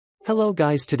Hello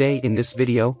guys, today in this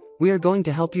video, we are going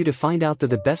to help you to find out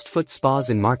the best foot spas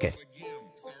in market.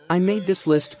 I made this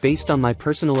list based on my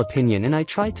personal opinion and I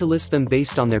tried to list them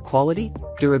based on their quality,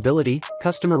 durability,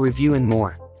 customer review and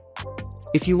more.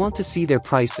 If you want to see their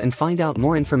price and find out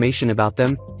more information about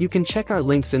them, you can check our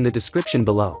links in the description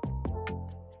below.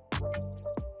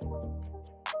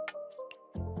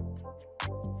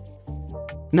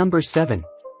 Number 7.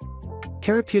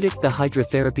 Therapeutic The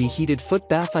Hydrotherapy Heated Foot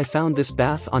Bath. I found this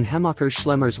bath on Hamacher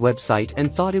Schlemmer's website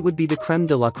and thought it would be the creme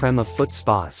de la creme of foot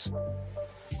spas.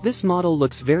 This model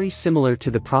looks very similar to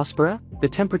the Prospera. The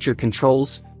temperature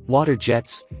controls, water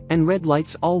jets, and red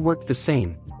lights all work the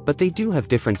same, but they do have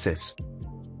differences.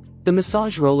 The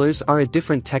massage rollers are a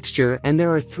different texture and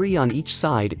there are 3 on each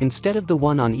side instead of the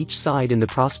 1 on each side in the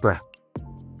Prospera.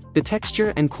 The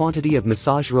texture and quantity of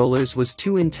massage rollers was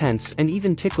too intense and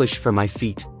even ticklish for my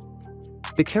feet.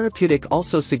 The Therapeutic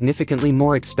also significantly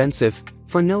more expensive,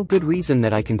 for no good reason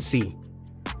that I can see.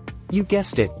 You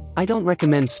guessed it, I don't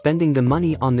recommend spending the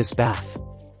money on this bath.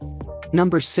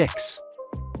 Number 6.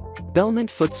 Belmont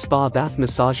Foot Spa Bath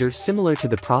Massager. Similar to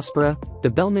the Prospera, the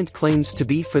Belmont claims to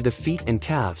be for the feet and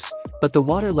calves, but the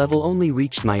water level only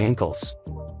reached my ankles.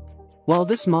 While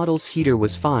this model's heater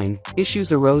was fine,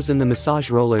 issues arose in the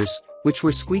massage rollers, which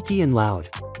were squeaky and loud.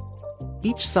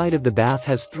 Each side of the bath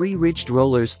has 3 ridged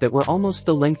rollers that were almost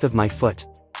the length of my foot.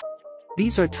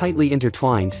 These are tightly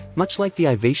intertwined, much like the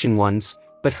Ivation ones,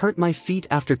 but hurt my feet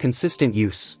after consistent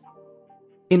use.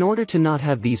 In order to not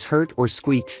have these hurt or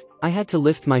squeak, I had to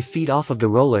lift my feet off of the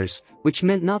rollers, which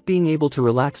meant not being able to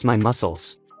relax my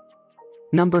muscles.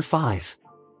 Number 5.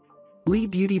 Lee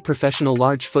Beauty Professional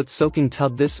Large Foot Soaking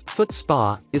Tub. This foot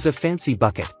spa is a fancy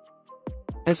bucket.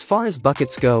 As far as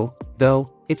buckets go, though,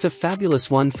 it's a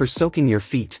fabulous one for soaking your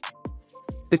feet.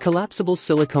 The collapsible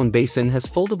silicone basin has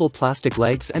foldable plastic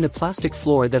legs and a plastic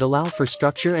floor that allow for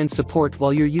structure and support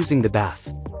while you're using the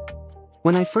bath.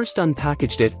 When I first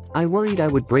unpackaged it, I worried I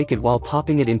would break it while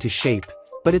popping it into shape,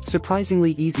 but it's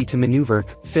surprisingly easy to maneuver,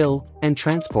 fill, and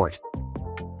transport.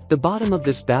 The bottom of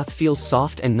this bath feels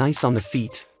soft and nice on the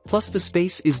feet, plus the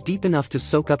space is deep enough to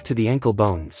soak up to the ankle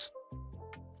bones.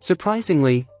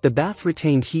 Surprisingly, the bath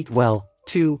retained heat well,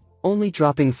 too, only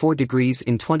dropping 4 degrees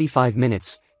in 25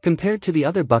 minutes, compared to the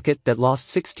other bucket that lost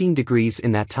 16 degrees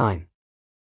in that time.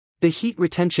 The heat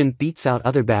retention beats out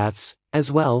other baths,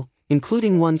 as well,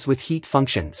 including ones with heat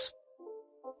functions.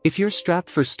 If you're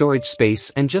strapped for storage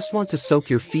space and just want to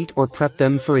soak your feet or prep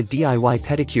them for a DIY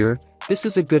pedicure, this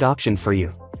is a good option for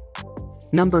you.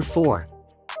 Number 4.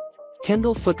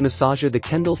 Kendall Foot Massager. The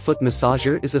Kendall Foot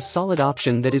Massager is a solid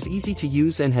option that is easy to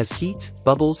use and has heat,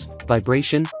 bubbles,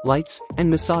 vibration, lights, and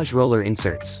massage roller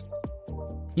inserts.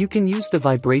 You can use the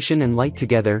vibration and light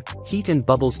together, heat and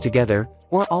bubbles together,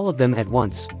 or all of them at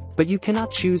once, but you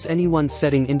cannot choose any one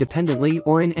setting independently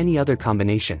or in any other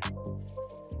combination.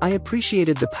 I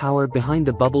appreciated the power behind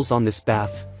the bubbles on this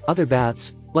bath. Other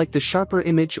baths, like the Sharper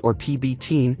Image or PB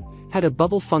Teen, had a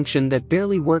bubble function that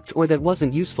barely worked or that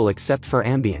wasn't useful except for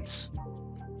ambience.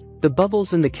 The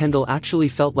bubbles in the Kendall actually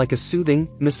felt like a soothing,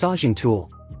 massaging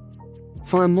tool.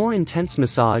 For a more intense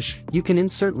massage, you can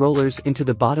insert rollers into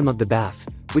the bottom of the bath,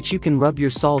 which you can rub your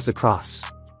soles across.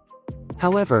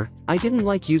 However, I didn't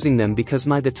like using them because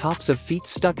the tops of feet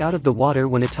stuck out of the water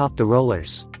when it topped the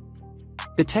rollers.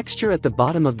 The texture at the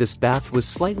bottom of this bath was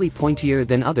slightly pointier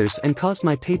than others and caused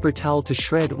my paper towel to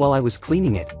shred while I was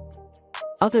cleaning it.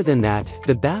 Other than that,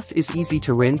 the bath is easy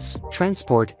to rinse,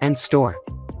 transport, and store.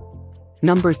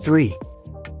 Number 3.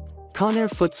 Conair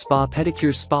Foot Spa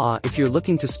Pedicure Spa. If you're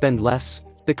looking to spend less,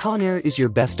 the Conair is your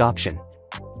best option.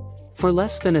 For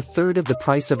less than a third of the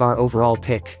price of our overall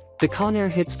pick, the Conair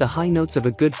hits the high notes of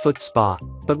a good foot spa,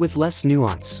 but with less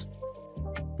nuance.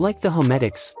 Like the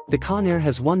Homedics, the Conair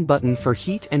has one button for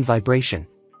heat and vibration.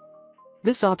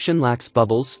 This option lacks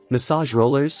bubbles, massage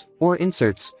rollers, or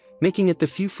inserts, making it the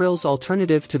few frills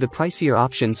alternative to the pricier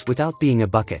options without being a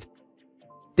bucket.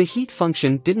 The heat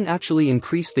function didn't actually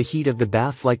increase the heat of the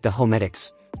bath like the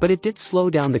Homedics, but it did slow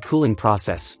down the cooling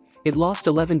process. It lost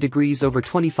 11 degrees over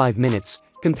 25 minutes,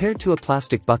 compared to a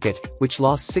plastic bucket, which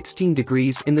lost 16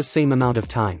 degrees in the same amount of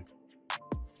time.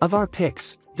 Of our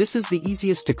picks, this is the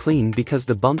easiest to clean because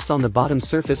the bumps on the bottom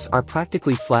surface are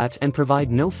practically flat and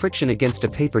provide no friction against a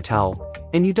paper towel,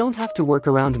 and you don't have to work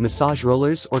around massage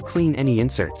rollers or clean any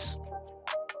inserts.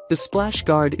 The splash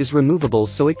guard is removable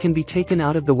so it can be taken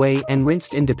out of the way and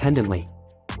rinsed independently.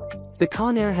 The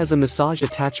Conair has a massage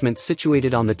attachment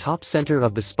situated on the top center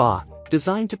of the spa,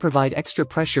 designed to provide extra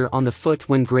pressure on the foot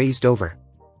when grazed over.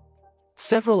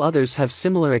 Several others have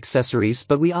similar accessories,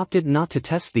 but we opted not to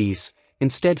test these,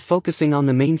 instead focusing on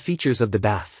the main features of the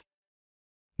bath.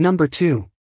 Number 2.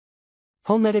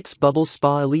 Homedics Bubble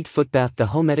Spa Elite Foot Bath. The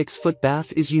Homedics Foot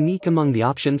Bath is unique among the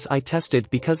options I tested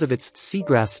because of its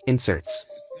seagrass inserts.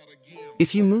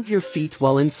 If you move your feet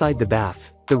while inside the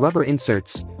bath, the rubber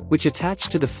inserts, which attach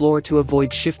to the floor to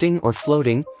avoid shifting or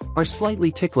floating, are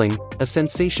slightly tickling, a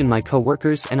sensation my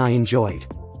co-workers and I enjoyed.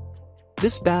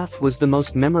 This bath was the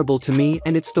most memorable to me,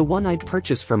 and it's the one I'd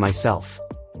purchase for myself.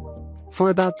 For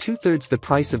about 2/3 the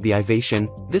price of the Ivation,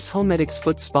 this Homedics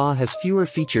Foot Spa has fewer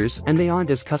features and they aren't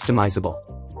as customizable.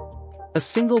 A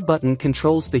single button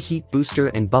controls the heat booster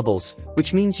and bubbles,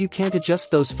 which means you can't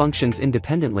adjust those functions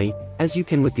independently, as you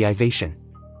can with the Ivation.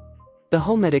 The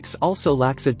Homedics also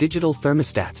lacks a digital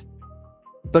thermostat.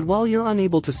 But while you're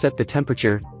unable to set the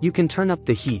temperature, you can turn up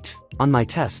the heat. On my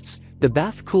tests, the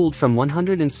bath cooled from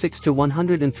 106 to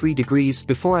 103 degrees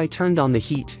before I turned on the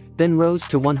heat, then rose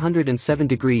to 107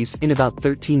 degrees in about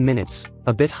 13 minutes,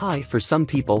 a bit high for some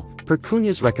people, per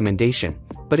Cunha's recommendation,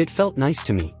 but it felt nice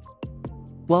to me.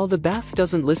 While the bath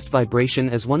doesn't list vibration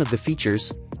as one of the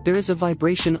features, there is a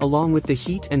vibration along with the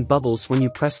heat and bubbles when you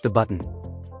press the button.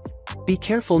 Be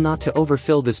careful not to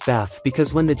overfill this bath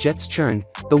because when the jets churn,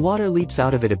 the water leaps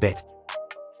out of it a bit.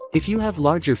 If you have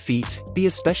larger feet, be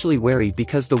especially wary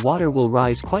because the water will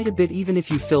rise quite a bit even if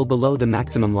you fill below the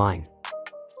maximum line.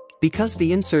 Because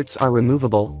the inserts are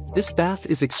removable, this bath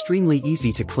is extremely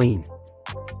easy to clean.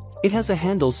 It has a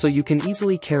handle so you can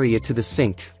easily carry it to the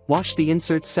sink, wash the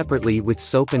inserts separately with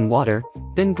soap and water,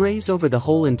 then glaze over the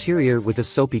whole interior with a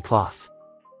soapy cloth.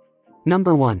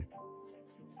 Number 1.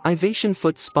 Ivation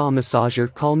Foot Spa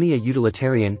Massager. Call me a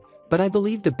utilitarian, but I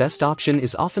believe the best option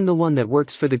is often the one that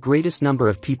works for the greatest number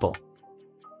of people.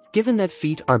 Given that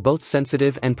feet are both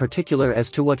sensitive and particular as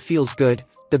to what feels good,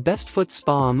 the best foot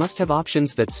spa must have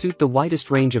options that suit the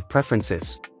widest range of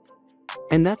preferences.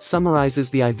 And that summarizes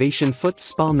the Ivation Foot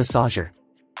Spa Massager.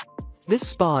 This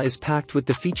spa is packed with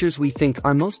the features we think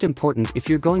are most important if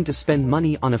you're going to spend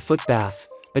money on a foot bath: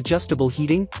 adjustable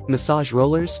heating, massage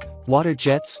rollers, water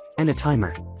jets, and a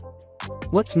timer.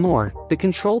 What's more, the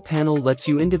control panel lets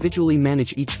you individually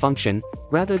manage each function,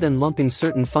 rather than lumping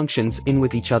certain functions in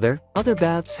with each other. Other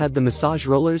baths had the massage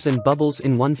rollers and bubbles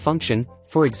in one function,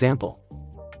 for example.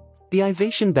 The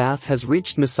Ivation bath has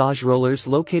ridged massage rollers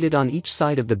located on each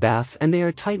side of the bath and they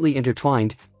are tightly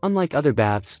intertwined, unlike other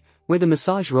baths, where the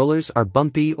massage rollers are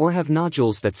bumpy or have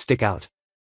nodules that stick out.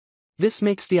 This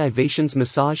makes the Ivation's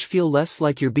massage feel less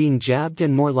like you're being jabbed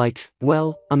and more like,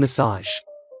 well, a massage.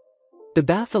 The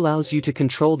bath allows you to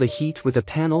control the heat with a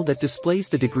panel that displays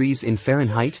the degrees in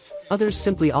Fahrenheit. Others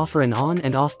simply offer an on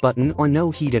and off button or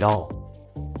no heat at all.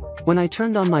 When I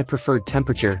turned on my preferred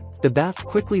temperature, the bath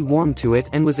quickly warmed to it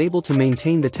and was able to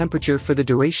maintain the temperature for the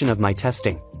duration of my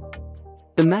testing.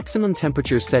 The maximum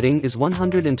temperature setting is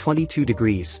 122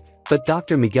 degrees, but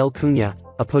Dr. Miguel Cunha,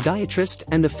 a podiatrist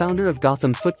and the founder of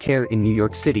Gotham Foot Care in New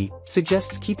York City,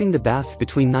 suggests keeping the bath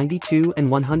between 92 and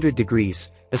 100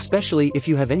 degrees, especially if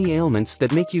you have any ailments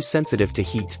that make you sensitive to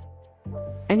heat.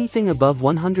 Anything above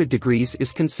 100 degrees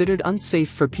is considered unsafe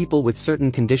for people with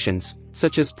certain conditions,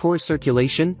 such as poor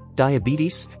circulation,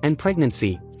 diabetes, and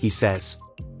pregnancy, he says.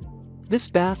 This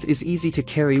bath is easy to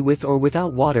carry with or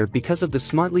without water because of the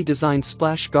smartly designed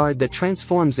splash guard that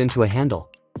transforms into a handle.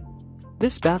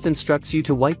 This bath instructs you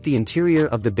to wipe the interior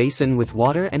of the basin with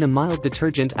water and a mild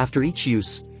detergent after each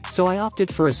use, so I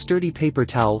opted for a sturdy paper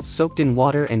towel soaked in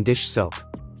water and dish soap.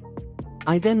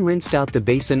 I then rinsed out the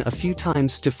basin a few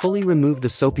times to fully remove the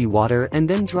soapy water and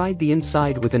then dried the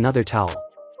inside with another towel.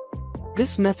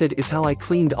 This method is how I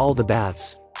cleaned all the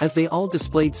baths, as they all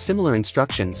displayed similar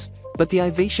instructions, but the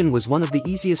Ivation was one of the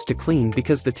easiest to clean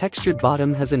because the textured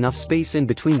bottom has enough space in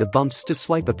between the bumps to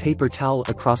swipe a paper towel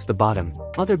across the bottom.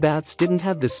 Other baths didn't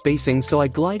have this spacing, so I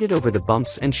glided over the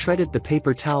bumps and shredded the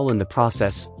paper towel in the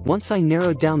process. Once I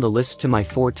narrowed down the list to my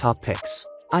 4 top picks,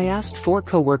 I asked 4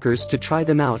 co-workers to try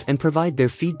them out and provide their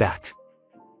feedback.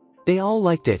 They all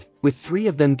liked it, with 3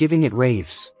 of them giving it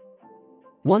raves.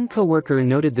 One co-worker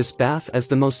noted this bath as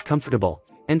the most comfortable,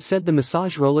 and said the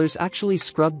massage rollers actually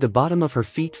scrubbed the bottom of her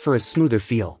feet for a smoother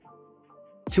feel.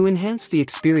 To enhance the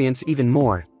experience even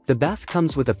more, the bath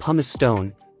comes with a pumice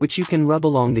stone, which you can rub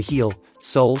along the heel,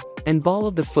 sole, and ball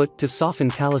of the foot to soften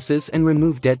calluses and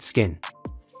remove dead skin.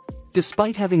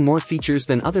 Despite having more features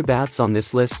than other baths on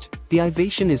this list, the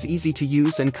Ivation is easy to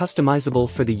use and customizable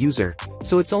for the user,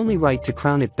 so it's only right to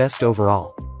crown it best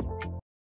overall.